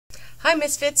Hi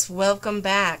Misfits, welcome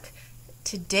back.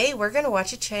 Today we're going to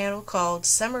watch a channel called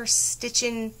Summer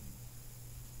Stitchin'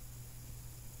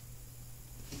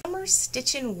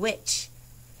 Witch.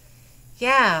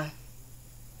 Yeah.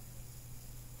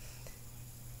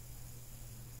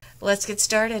 Let's get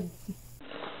started.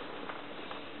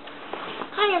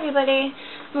 Hi everybody.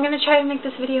 I'm going to try to make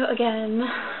this video again.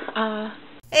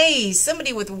 Hey,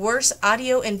 somebody with worse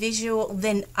audio and visual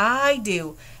than I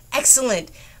do.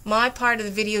 Excellent. My part of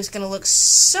the video is going to look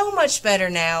so much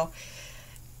better now.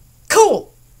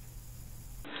 Cool!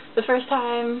 The first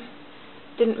time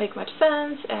didn't make much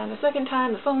sense, and the second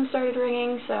time the phone started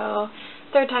ringing, so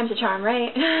third time's a charm,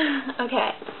 right?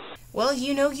 Okay. Well,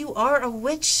 you know you are a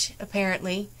witch,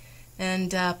 apparently. And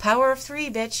power of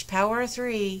 3, bitch. Power of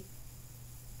 3.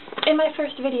 In my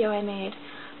first video I made,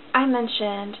 I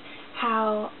mentioned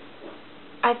how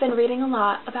I've been reading a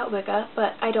lot about Wicca,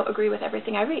 but I don't agree with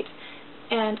everything I read.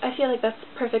 And I feel like that's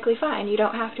perfectly fine. You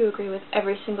don't have to agree with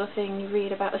every single thing you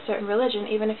read about a certain religion,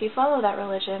 even if you follow that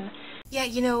religion. Yeah,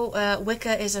 you know,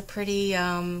 Wicca is a pretty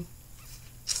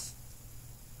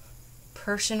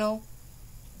personal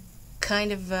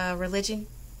kind of religion.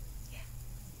 Yeah.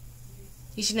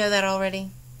 You should know that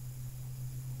already.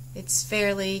 It's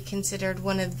fairly considered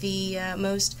one of the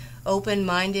most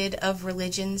open-minded of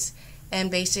religions, and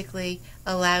basically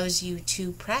allows you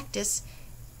to practice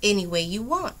any way you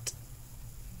want,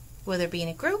 whether it be in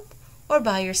a group or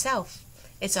by yourself.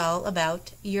 It's all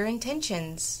about your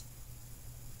intentions.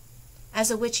 As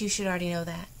a witch, you should already know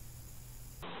that.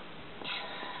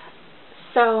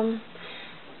 So,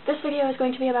 this video is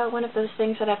going to be about one of those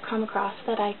things that I've come across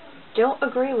that I don't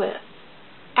agree with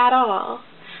at all.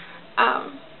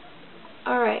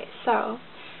 Alright, so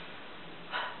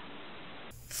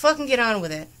Fucking get on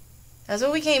with it. That's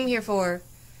what we came here for,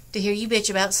 to hear you bitch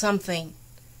about something.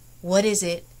 What is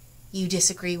it you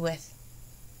disagree with?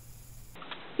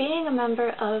 being a member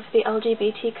of the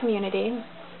LGBT community,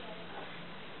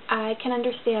 I can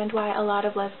understand why a lot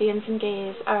of lesbians and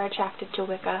gays are attracted to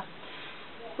Wicca.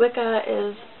 Wicca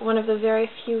is one of the very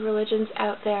few religions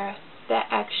out there that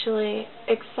actually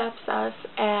accepts us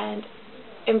and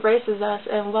embraces us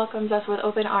and welcomes us with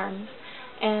open arms.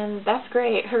 And that's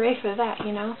great. Hooray for that,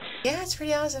 you know? Yeah, it's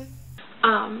pretty awesome.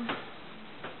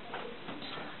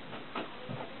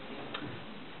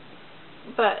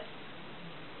 But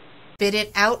Spit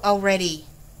it out already.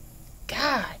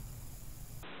 God.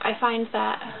 I find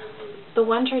that the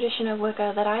one tradition of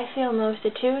Wicca that I feel most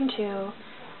attuned to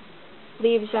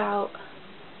leaves out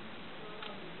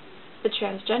the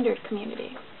transgendered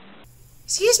community.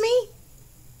 Excuse me?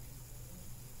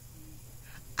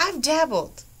 I've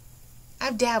dabbled.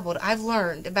 I've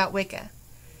learned about Wicca.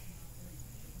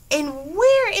 And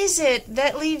where is it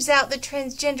that leaves out the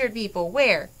transgendered people?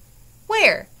 Where?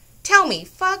 Where? Tell me.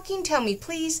 Fucking tell me,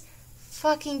 please.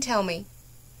 Fucking tell me.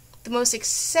 The most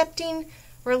accepting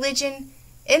religion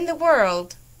in the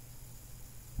world,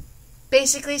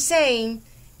 basically saying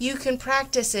you can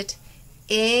practice it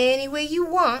any way you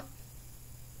want.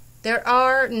 There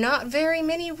are not very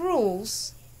many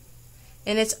rules,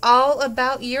 and it's all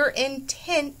about your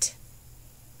intent.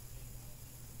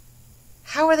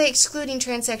 How are they excluding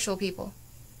transsexual people?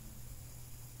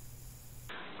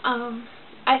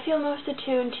 I feel most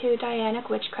attuned to Dianic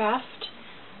witchcraft.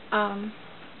 I'm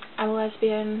a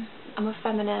lesbian, I'm a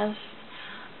feminist.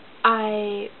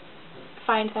 I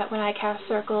find that when I cast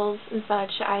circles and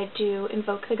such, I do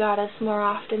invoke the goddess more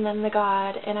often than the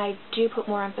god, and I do put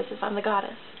more emphasis on the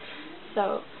goddess.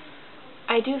 So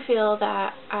I do feel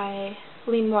that I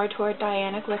lean more toward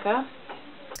Dianic Wicca.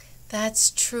 That's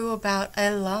true about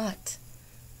a lot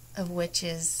of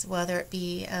witches, whether it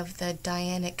be of the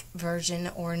Dianic version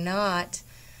or not.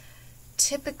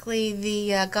 Typically,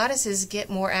 the goddesses get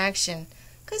more action,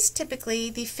 because typically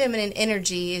the feminine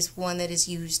energy is one that is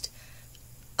used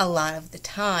a lot of the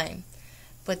time.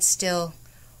 But still,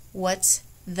 what's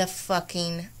the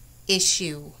fucking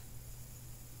issue?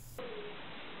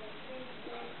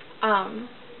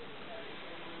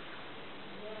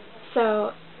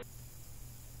 So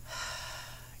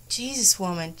Jesus,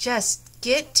 woman, just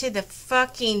get to the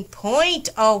fucking point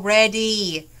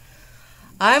already.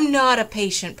 I'm not a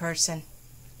patient person.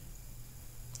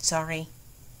 Sorry.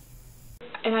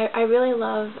 And I really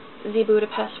love the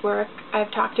Budapest work.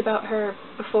 I've talked about her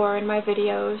before in my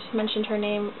videos, mentioned her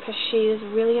name, because she is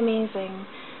really amazing.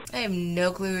 I have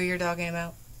no clue who you're talking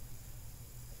about.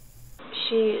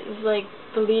 She is like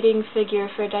the leading figure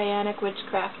for Dianic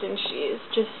witchcraft, and she is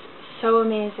just so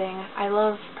amazing. I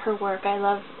love her work. I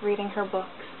love reading her books.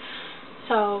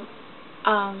 So,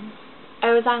 I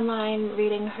was online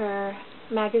reading her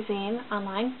magazine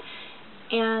online,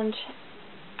 and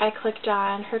I clicked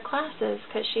on her classes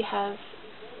because she has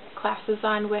classes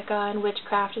on Wicca and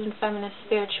witchcraft and feminist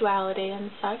spirituality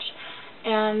and such,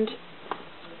 and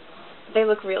they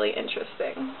look really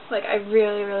interesting. Like, I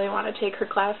really, really want to take her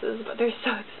classes, but they're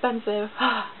so expensive.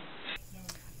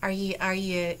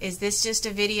 Is this just a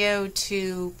video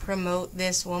to promote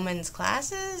this woman's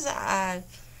classes? I've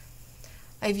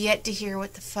yet to hear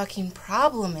what the fucking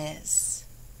problem is.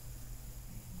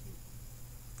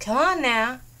 Come on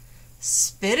now.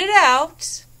 Spit it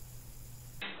out.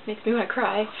 Makes me want to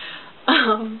cry.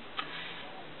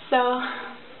 So,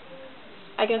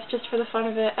 I guess just for the fun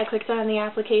of it, I clicked on the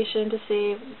application to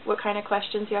see what kind of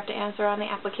questions you have to answer on the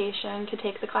application to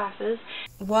take the classes.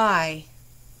 Why?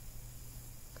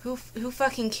 Who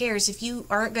fucking cares? If you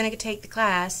aren't going to take the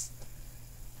class,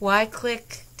 why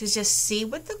click to just see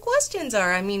what the questions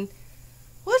are? I mean,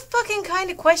 what fucking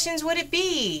kind of questions would it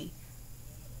be?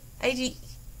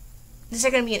 Is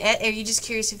there going to be are you just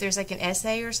curious if there's like an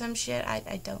essay or some shit?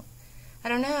 I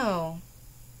don't know.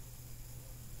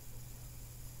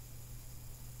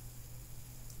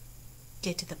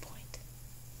 Get to the point.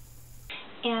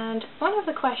 And one of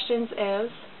the questions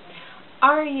is,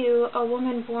 are you a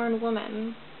woman-born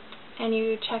woman? And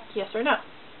you check yes or no.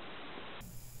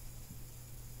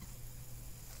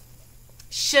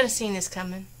 Should have seen this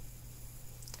coming.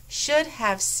 Should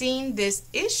have seen this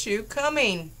issue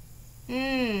coming.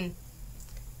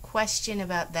 Question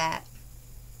about that.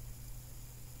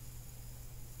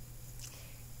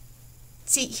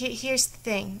 See, here's the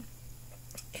thing.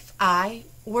 If I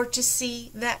were to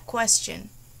see that question,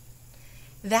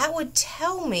 that would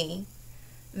tell me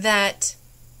that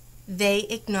they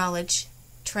acknowledge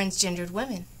transgendered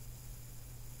women.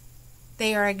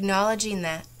 They are acknowledging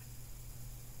that.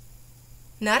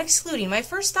 Not excluding. My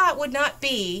first thought would not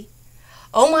be,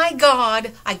 oh my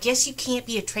God, I guess you can't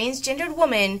be a transgendered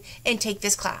woman and take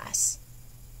this class.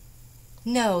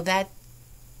 No,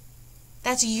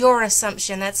 that's your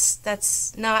assumption.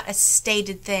 That's not a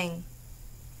stated thing.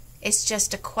 It's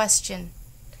just a question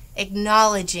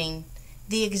acknowledging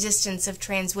the existence of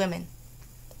trans women.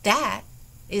 That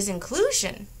is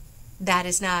inclusion. That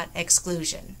is not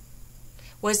exclusion.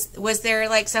 Was there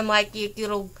like some like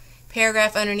little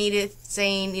paragraph underneath it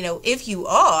saying, you know, if you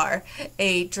are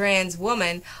a trans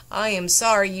woman, I am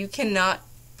sorry you cannot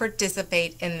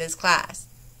participate in this class?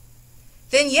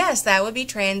 Then yes, that would be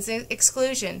trans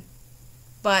exclusion.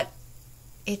 But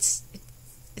it's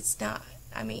not.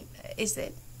 I mean, is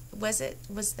it? Was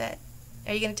that?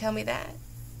 Are you going to tell me that?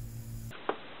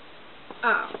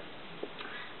 Oh.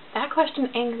 That question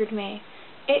angered me.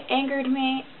 It angered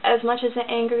me as much as it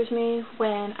angers me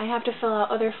when I have to fill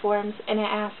out other forms and it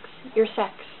asks your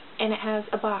sex and it has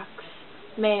a box,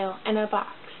 male, and a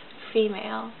box,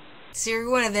 female. So you're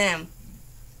one of them.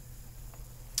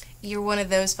 You're one of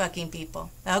those fucking people.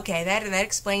 Okay, that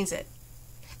explains it.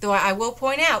 Though I will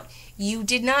point out, you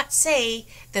did not say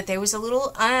that there was a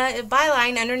little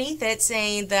byline underneath it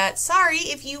saying that, sorry,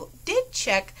 if you did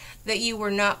check that you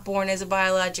were not born as a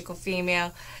biological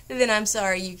female, then I'm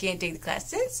sorry you can't take the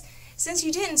class. Since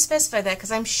you didn't specify that,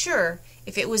 because I'm sure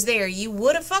if it was there, you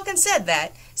would have fucking said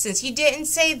that. Since you didn't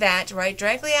say that right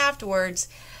directly afterwards,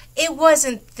 it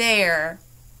wasn't there.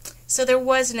 So there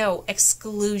was no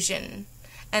exclusion.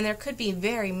 And there could be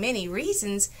very many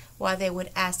reasons why they would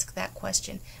ask that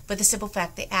question. But the simple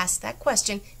fact they asked that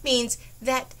question means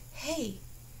that, hey,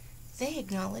 they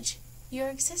acknowledge your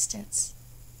existence.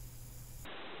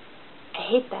 I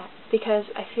hate that because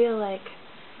I feel like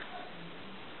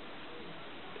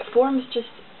forms just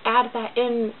add that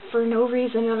in for no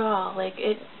reason at all.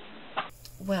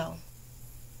 Well,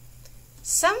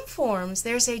 some forms,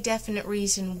 there's a definite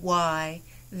reason why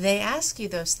they ask you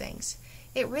those things.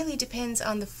 It really depends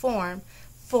on the form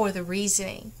for the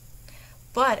reasoning.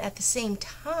 But at the same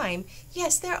time,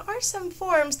 yes, there are some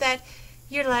forms that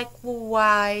you're like, well,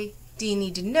 why do you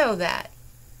need to know that?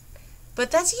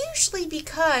 But that's usually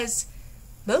because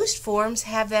most forms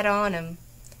have that on them.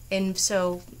 And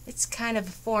so it's kind of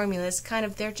a formula. It's kind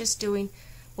of, they're just doing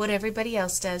what everybody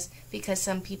else does because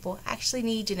some people actually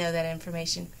need to know that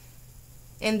information.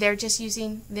 And they're just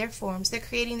using their forms. They're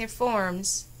creating their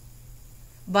forms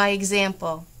by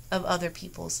example of other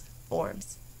people's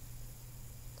forms.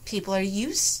 People are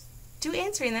used to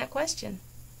answering that question.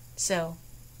 So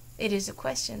it is a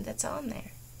question that's on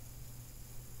there.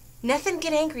 Nothing to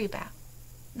get angry about.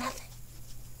 Nothing.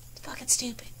 It's fucking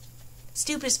stupid.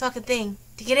 Stupidest fucking thing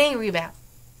to get angry about.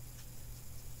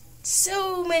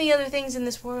 So many other things in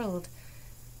this world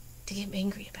to get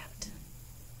angry about.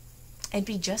 And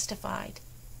be justified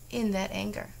in that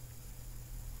anger.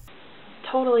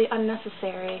 Totally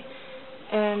unnecessary.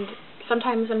 And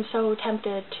sometimes I'm so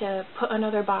tempted to put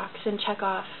another box and check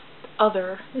off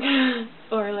other.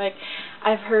 Or like,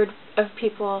 I've heard of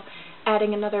people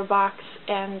adding another box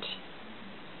and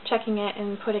checking it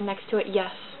and putting next to it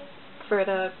yes for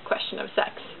the question of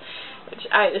sex, which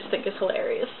I just think is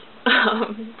hilarious.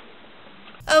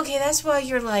 Okay, that's why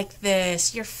you're like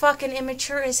this. You're fucking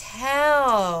immature as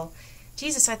hell.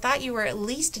 Jesus, I thought you were at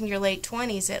least in your late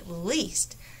 20s, at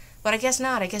least. But I guess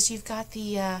not. I guess you've got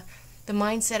the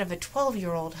mindset of a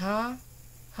 12-year-old, huh?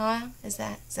 Huh? Is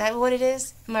that what it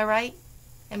is? Am I right?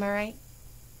 Am I right?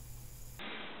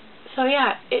 So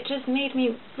yeah, it just made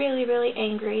me really, really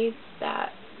angry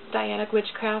that Dianic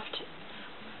witchcraft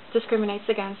discriminates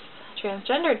against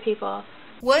transgendered people.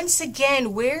 Once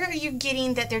again, where are you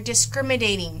getting that they're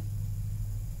discriminating?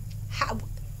 How?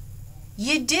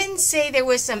 You didn't say there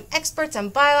was some experts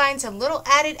on byline, some little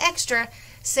added extra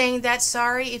saying that,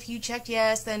 sorry, if you checked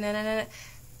yes, then no.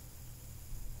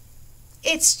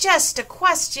 It's just a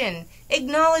question,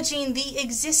 acknowledging the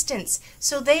existence,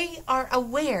 so they are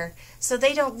aware, so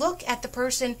they don't look at the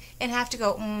person and have to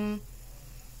go,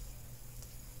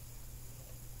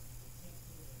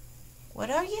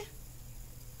 what are you?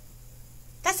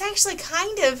 That's actually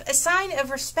kind of a sign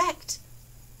of respect,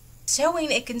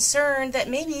 showing a concern that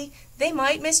maybe they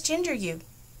might misgender you.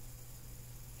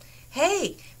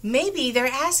 Hey, maybe they're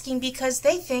asking because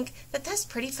they think that that's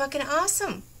pretty fucking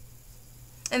awesome.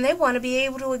 And they want to be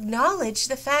able to acknowledge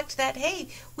the fact that, hey,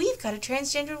 we've got a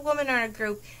transgendered woman in our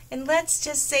group, and let's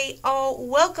just say, oh,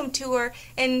 welcome to her,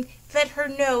 and let her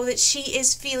know that she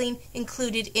is feeling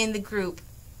included in the group.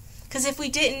 Because if we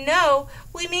didn't know,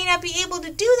 we may not be able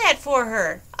to do that for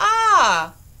her.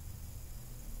 Ah!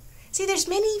 See, there's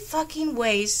many fucking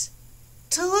ways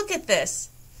to look at this.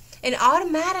 And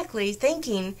automatically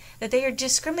thinking that they are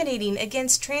discriminating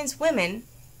against trans women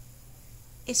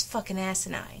is fucking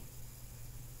asinine.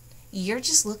 You're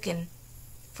just looking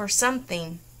for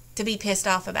something to be pissed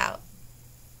off about.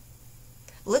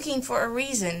 Looking for a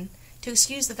reason to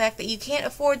excuse the fact that you can't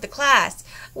afford the class.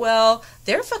 Well,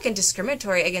 they're fucking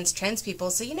discriminatory against trans people,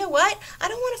 so you know what? I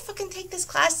don't want to fucking take this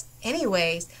class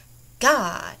anyways.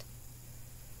 God.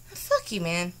 Fuck you,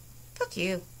 man. Fuck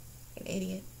you. An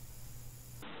idiot.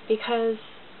 Because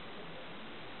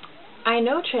I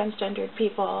know transgendered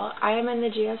people. I am in the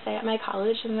GSA at my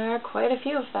college, and there are quite a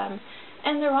few of them.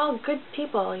 And they're all good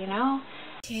people, you know?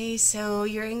 Okay, so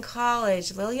you're in college.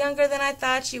 A little younger than I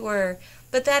thought you were.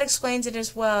 But that explains it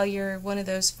as well. You're one of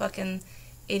those fucking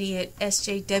idiot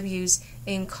SJWs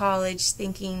in college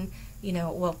thinking, you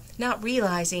know, well, not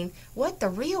realizing what the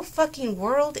real fucking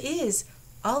world is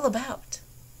all about.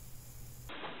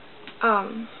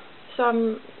 So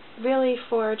I'm really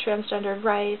for transgender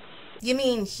rights. You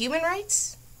mean human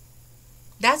rights?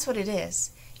 That's what it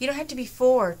is. You don't have to be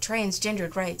for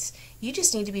transgendered rights. You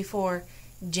just need to be for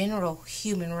general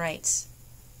human rights.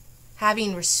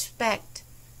 Having respect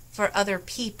for other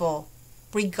people,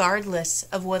 regardless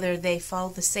of whether they follow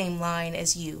the same line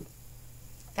as you.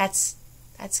 That's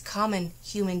common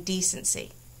human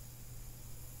decency.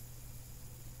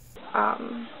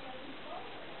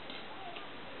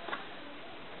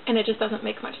 And it just doesn't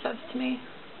make much sense to me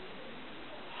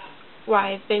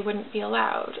why they wouldn't be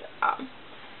allowed.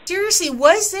 Seriously,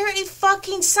 was there a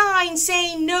fucking sign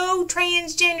saying no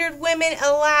transgendered women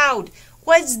allowed?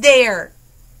 Was there?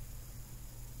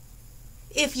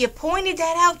 If you pointed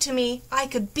that out to me, I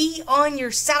could be on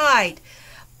your side.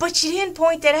 But you didn't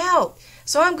point that out.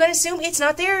 So I'm going to assume it's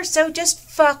not there, so just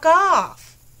fuck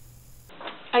off.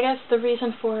 I guess the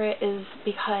reason for it is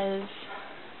because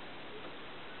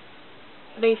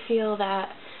they feel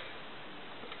that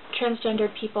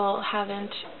transgendered people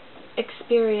haven't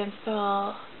experienced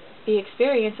all the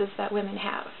experiences that women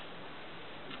have.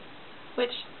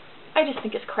 Which I just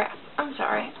think is crap. I'm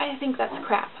sorry. I think that's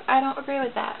crap. I don't agree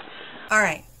with that.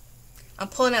 Alright. I'm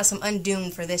pulling out some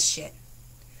undoom for this shit.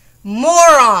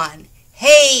 Moron!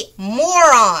 Hey,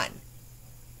 moron!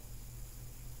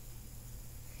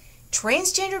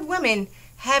 Transgendered women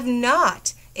have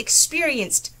not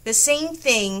experienced the same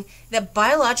thing that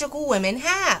biological women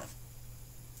have.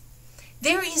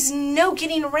 There is no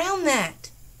getting around that.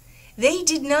 They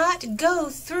did not go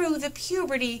through the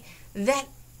puberty that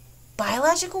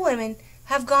biological women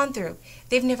have gone through.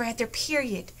 They've never had their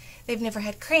period. They've never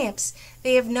had cramps.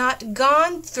 They have not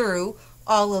gone through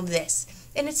all of this.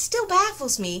 And it still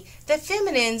baffles me that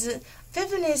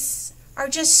feminists are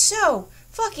just so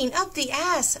fucking up the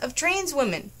ass of trans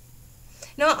women.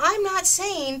 Now, I'm not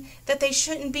saying that they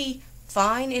shouldn't be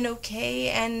fine and okay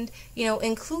and, you know,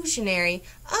 inclusionary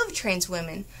of trans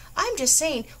women. I'm just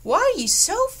saying, why are you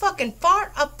so fucking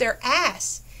far up their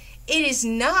ass It is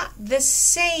not the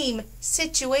same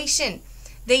situation.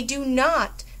 They do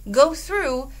not go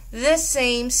through the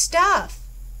same stuff.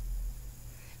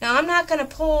 Now, I'm not going to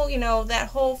pull, that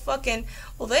whole fucking,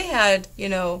 well, they had,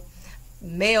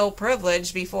 male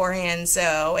privilege beforehand,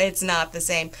 so it's not the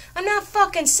same. I'm not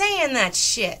fucking saying that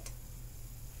shit.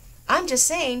 I'm just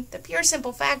saying the pure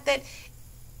simple fact that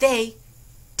they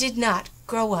did not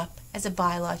grow up as a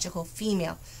biological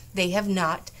female. They have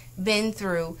not been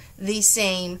through the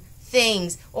same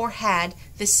things or had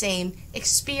the same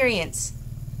experience.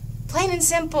 Plain and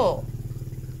simple.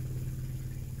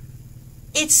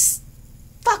 It's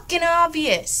fucking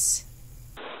obvious.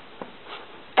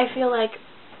 I feel like,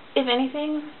 if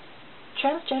anything,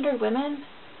 transgender women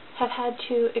have had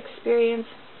to experience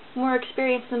more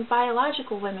experience than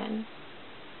biological women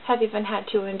have even had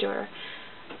to endure.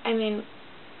 I mean,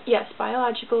 yes,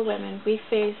 biological women, we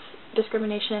face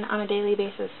discrimination on a daily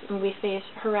basis, and we face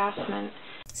harassment.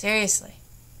 Seriously.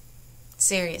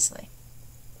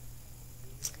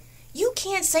 You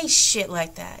can't say shit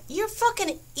like that. You're a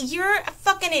fucking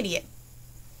idiot.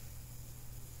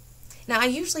 Now, I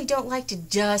usually don't like to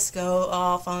just go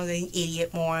off on the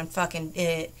idiot more and fucking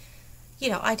it.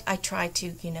 I try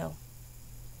to,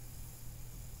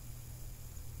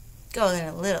 go in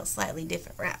a little slightly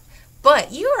different route.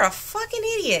 But you're a fucking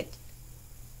idiot.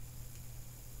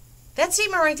 That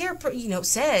statement right there,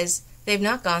 says they've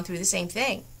not gone through the same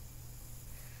thing.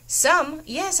 Some,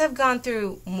 yes, have gone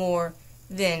through more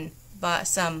than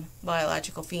some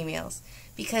biological females,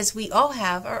 because we all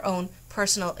have our own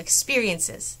personal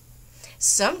experiences.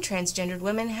 Some transgendered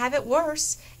women have it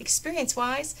worse,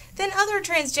 experience-wise, than other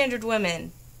transgendered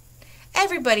women.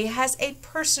 Everybody has a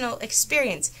personal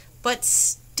experience, but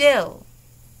still,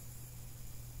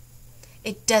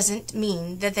 it doesn't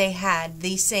mean that they had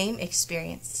the same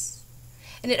experience.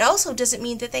 And it also doesn't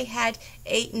mean that they had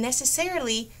a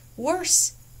necessarily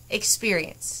worse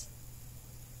experience.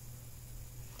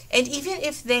 And even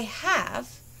if they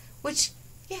have, which,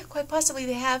 yeah, quite possibly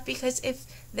they have, because if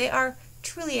they are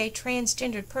truly a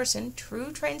transgendered person, true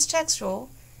transsexual,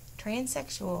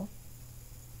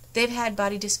 they've had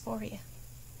body dysphoria.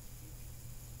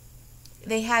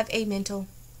 They have a mental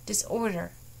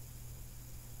disorder.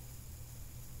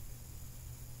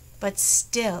 But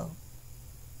still,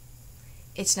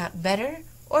 it's not better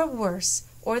or worse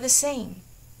or the same.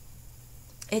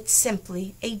 It's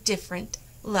simply a different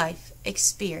life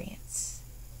experience.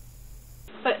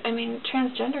 But, I mean,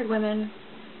 transgendered women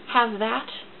have that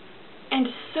and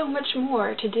so much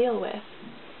more to deal with,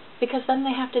 because then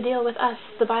they have to deal with us,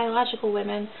 the biological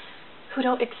women, who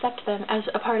don't accept them as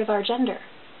a part of our gender.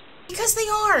 Because they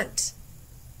aren't.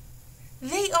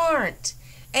 They aren't.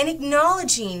 And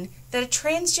acknowledging that a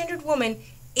transgendered woman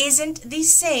isn't the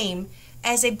same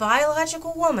as a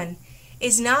biological woman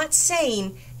is not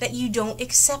saying that you don't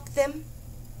accept them.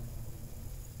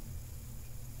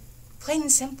 Plain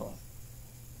and simple.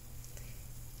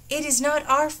 It is not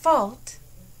our fault,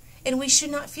 and we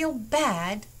should not feel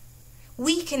bad.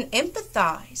 We can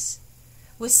empathize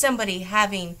with somebody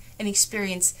having an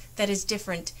experience that is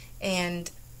different and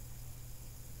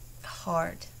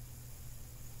hard.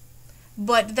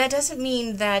 But that doesn't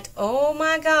mean that, oh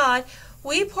my God,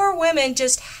 we poor women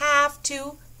just have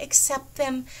to accept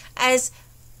them as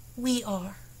we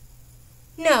are.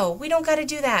 No, we don't got to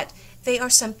do that. They are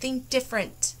something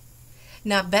different.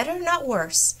 Not better, not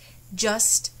worse,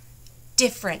 just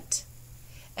different.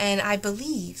 And I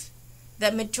believe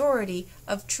that majority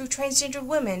of true transgender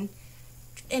women,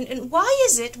 and why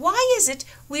is it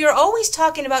we are always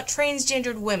talking about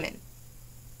transgendered women?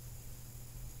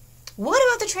 What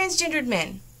about the transgendered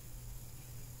men?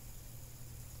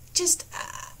 Just,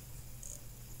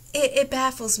 it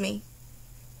baffles me.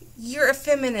 You're a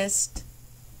feminist.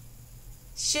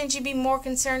 Shouldn't you be more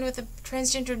concerned with the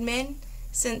transgendered men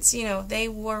since, they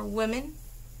were women?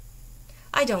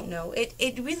 I don't know.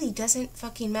 It really doesn't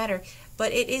fucking matter.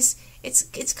 But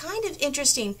it's kind of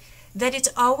interesting that it's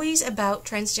always about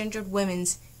transgendered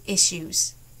women's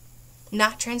issues,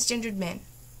 not transgendered men.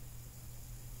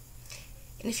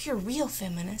 And if you're a real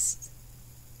feminist,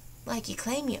 like you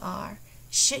claim you are,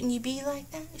 shouldn't you be like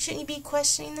that? Shouldn't you be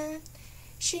questioning that?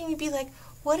 Shouldn't you be like,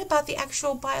 what about the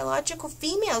actual biological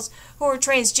females who are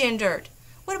transgendered?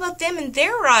 What about them and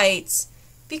their rights?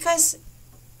 Because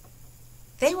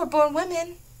they were born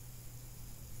women.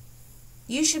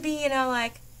 You should be,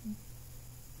 like,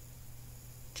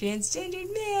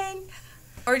 transgendered men.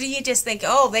 Or do you just think,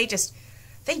 oh, they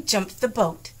jumped the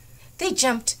boat. They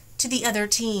jumped to the other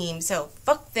team, so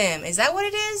fuck them. Is that what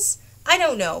it is? I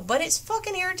don't know, but it's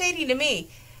fucking irritating to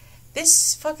me.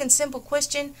 This fucking simple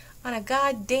question on a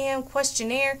goddamn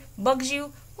questionnaire bugs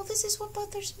you. Well, this is what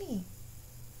bothers me.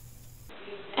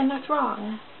 And that's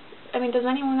wrong. I mean, does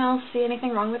anyone else see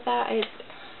anything wrong with that?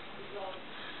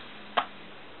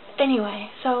 Anyway,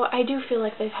 so I do feel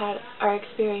like they've had our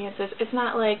experiences. It's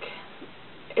not like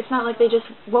they just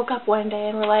woke up one day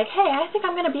and were like, hey, I think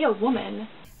I'm going to be a woman.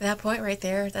 That point right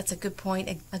there, that's a good point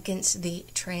against the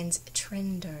trans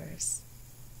trenders.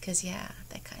 Because, yeah,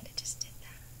 they kind of just did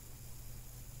that.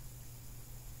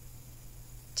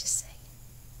 Just saying.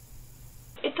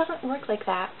 It doesn't work like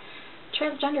that.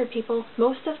 Transgendered people,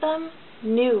 most of them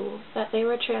knew that they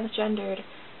were transgendered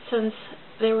since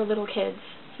they were little kids.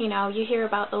 You know, you hear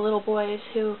about the little boys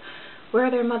who wear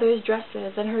their mother's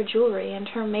dresses and her jewelry and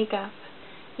her makeup.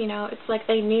 You know, it's like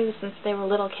they knew since they were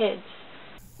little kids.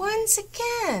 Once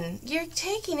again, you're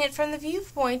taking it from the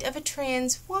viewpoint of a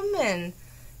trans woman,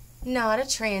 not a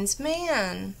trans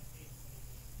man.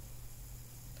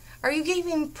 Are you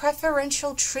giving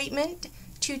preferential treatment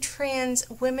to trans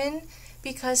women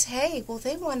because, hey, well,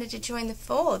 they wanted to join the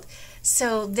fold,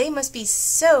 so they must be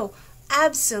so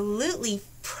absolutely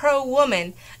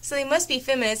pro-woman, so they must be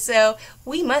feminist, so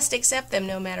we must accept them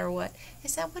no matter what?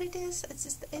 Is that what it is?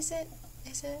 Is it?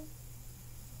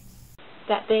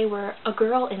 That they were a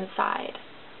girl inside,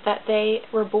 that they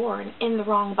were born in the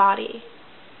wrong body.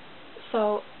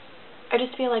 So I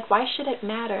just feel like, why should it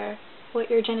matter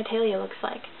what your genitalia looks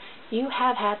like? You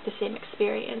have had the same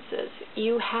experiences.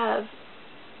 You have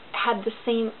had the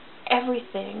same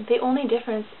everything. The only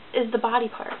difference is the body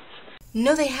parts.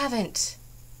 No, they haven't.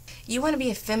 You want to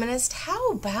be a feminist?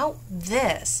 How about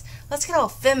this? Let's get all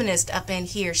feminist up in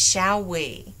here, shall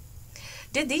we?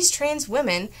 Did these trans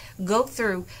women go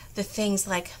through the things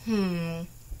like, the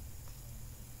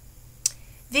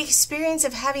experience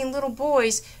of having little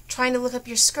boys trying to look up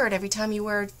your skirt every time you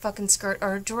wear a fucking skirt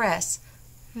or a dress?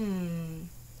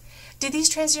 Did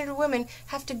these transgender women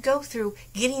have to go through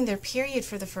getting their period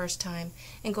for the first time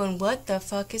and going, what the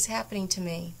fuck is happening to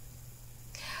me?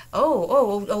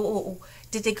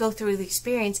 Did they go through the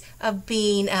experience of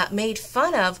being made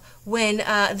fun of when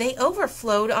they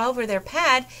overflowed all over their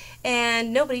pad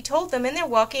and nobody told them and they're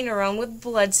walking around with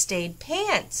blood-stained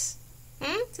pants?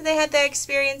 Did they have that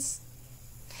experience?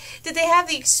 Did they have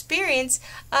the experience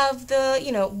of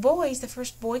the, boys, the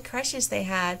first boy crushes they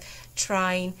had,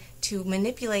 trying to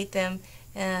manipulate them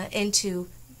into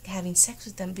having sex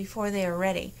with them before they are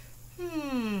ready?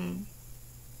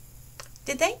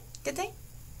 Did they?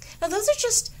 Now, those are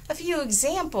just a few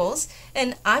examples,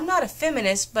 and I'm not a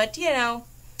feminist, but,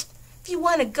 if you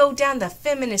want to go down the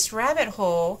feminist rabbit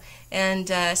hole and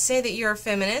say that you're a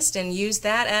feminist and use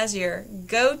that as your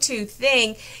go-to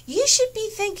thing, you should be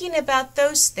thinking about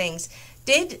those things.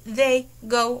 Did they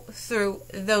go through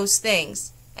those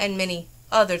things and many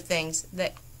other things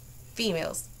that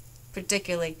females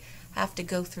particularly have to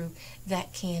go through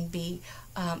that can be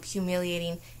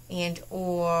humiliating and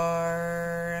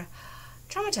or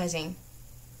traumatizing?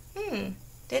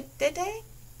 Did they?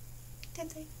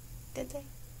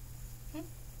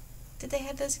 Did they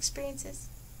have those experiences?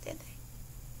 Did they?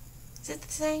 Is it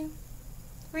the same?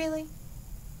 Really?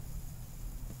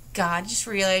 God, just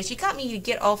realized you got me to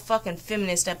get all fucking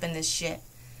feminist up in this shit.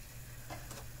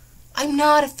 I'm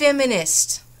not a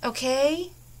feminist,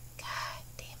 okay? God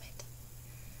damn it.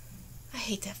 I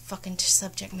hate that fucking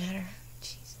subject matter.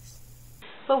 Jesus.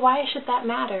 But why should that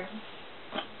matter?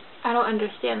 I don't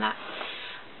understand that.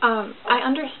 I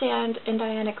understand in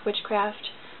Dianic witchcraft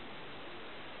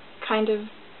kind of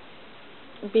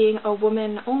being a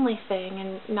woman-only thing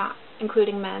and not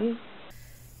including men.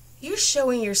 You're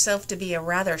showing yourself to be a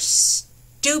rather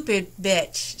stupid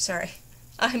bitch. Sorry,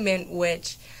 I meant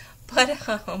witch. But,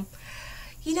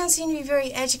 you don't seem to be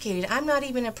very educated. I'm not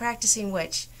even a practicing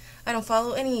witch. I don't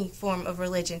follow any form of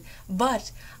religion.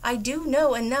 But I do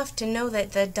know enough to know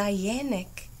that the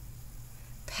Dianic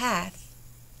path,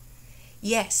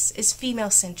 yes, is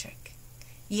female-centric.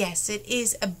 Yes, it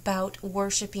is about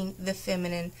worshiping the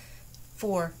feminine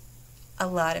for a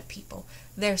lot of people.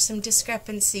 There's some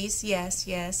discrepancies,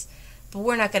 yes, but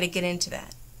we're not going to get into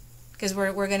that because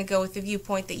we're going to go with the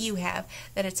viewpoint that you have,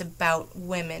 that it's about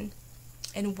women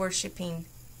and worshiping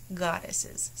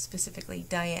goddesses, specifically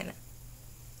Diana.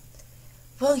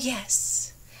 Well,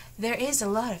 yes, there is a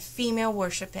lot of female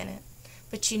worship in it,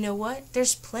 but you know what?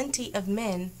 There's plenty of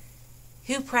men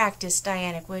who practice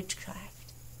Dianic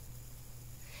witchcraft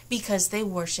because they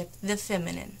worship the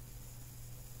feminine.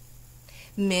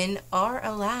 Men are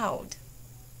allowed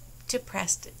to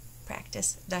practice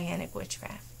Dianic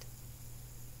witchcraft.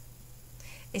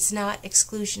 It's not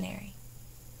exclusionary.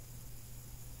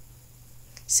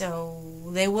 So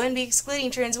they wouldn't be excluding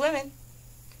trans women.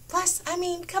 Plus, I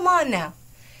mean, come on now.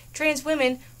 Trans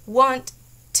women want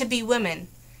to be women.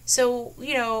 So,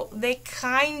 you know, they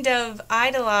kind of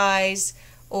idolize,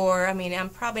 or, I mean, I'm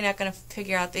probably not going to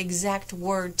figure out the exact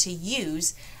word to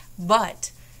use,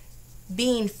 but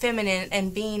being feminine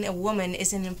and being a woman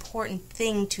is an important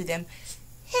thing to them.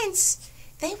 Hence,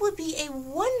 they would be a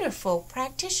wonderful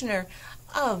practitioner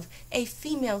of a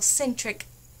female-centric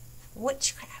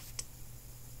witchcraft.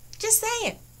 Just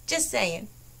saying. Just saying.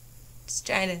 Just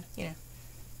trying to, you know,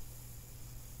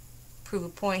 prove a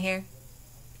point here.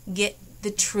 Get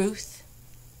the truth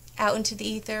out into the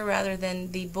ether rather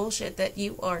than the bullshit that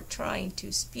you are trying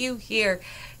to spew here.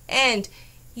 And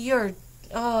you're,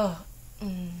 I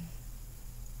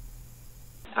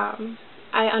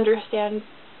understand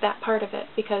that part of it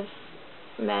because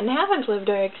men haven't lived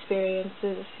our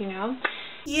experiences, you know.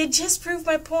 You just proved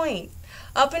my point.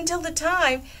 Up until the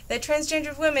time that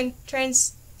transgendered women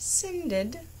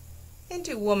transcended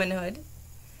into womanhood,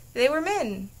 they were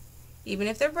men. Even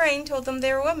if their brain told them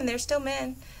they were women, they're still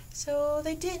men. So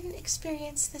they didn't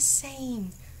experience the same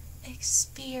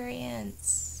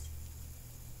experience.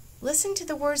 Listen to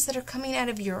the words that are coming out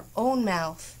of your own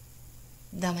mouth,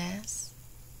 dumbass.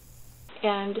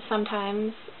 And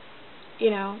sometimes,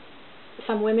 you know,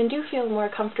 some women do feel more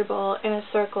comfortable in a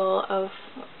circle of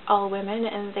all women,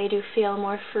 and they do feel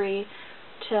more free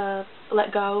to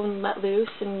let go and let loose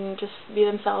and just be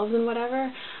themselves and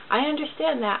whatever. I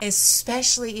understand that.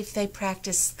 Especially if they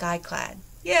practice skyclad.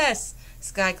 Yes,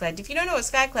 skyclad. If you don't know what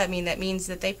skyclad means, that means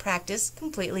that they practice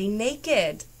completely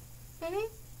naked.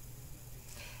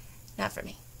 Not for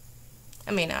me.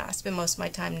 I mean, I spend most of my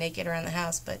time naked around the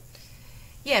house, but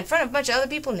yeah, in front of a bunch of other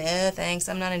people, no thanks,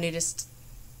 I'm not a nudist.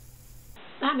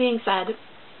 That being said,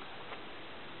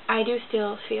 I do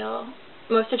still feel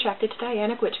most attracted to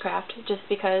Dianic witchcraft just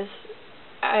because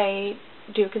I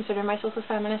do consider myself a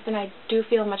feminist and I do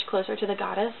feel much closer to the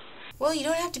goddess. Well, you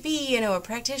don't have to be, you know, a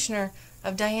practitioner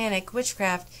of Dianic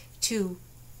witchcraft to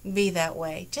be that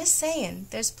way. Just saying,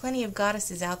 there's plenty of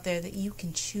goddesses out there that you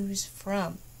can choose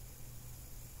from.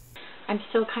 I'm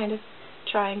still kind of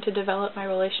trying to develop my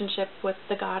relationship with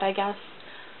the god, I guess.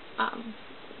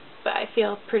 But I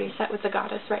feel pretty set with the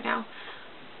goddess right now.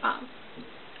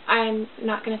 I'm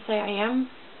not going to say I am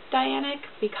Dianic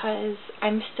because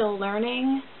I'm still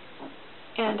learning,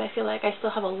 and I feel like I still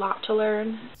have a lot to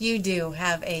learn. You do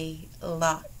have a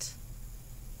lot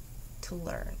to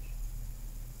learn.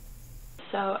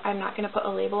 So I'm not going to put a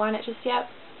label on it just yet.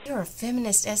 You're a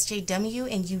feminist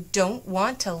SJW and you don't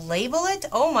want to label it?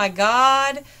 Oh my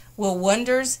God! Will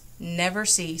wonders never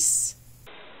cease?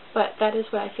 But that is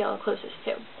what I feel closest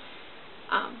to.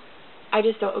 I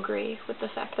just don't agree with the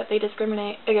fact that they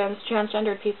discriminate against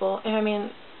transgendered people. And I mean,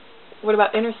 what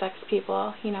about intersex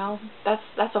people? You know,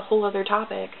 that's a whole other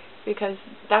topic because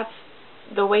that's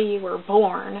the way you were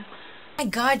born. My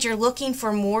God, you're looking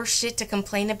for more shit to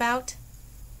complain about?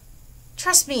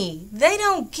 Trust me, they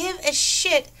don't give a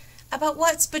shit about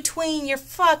what's between your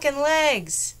fucking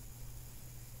legs.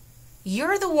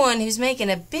 You're the one who's making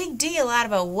a big deal out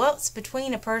about what's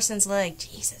between a person's leg.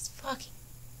 Jesus fucking.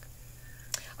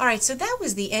 Alright, so that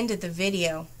was the end of the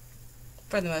video,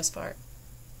 for the most part.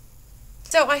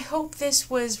 So I hope this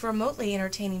was remotely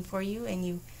entertaining for you and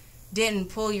you didn't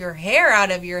pull your hair out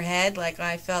of your head like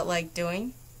I felt like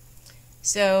doing.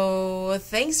 So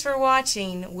thanks for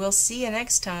watching. We'll see you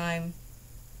next time.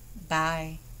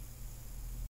 Bye.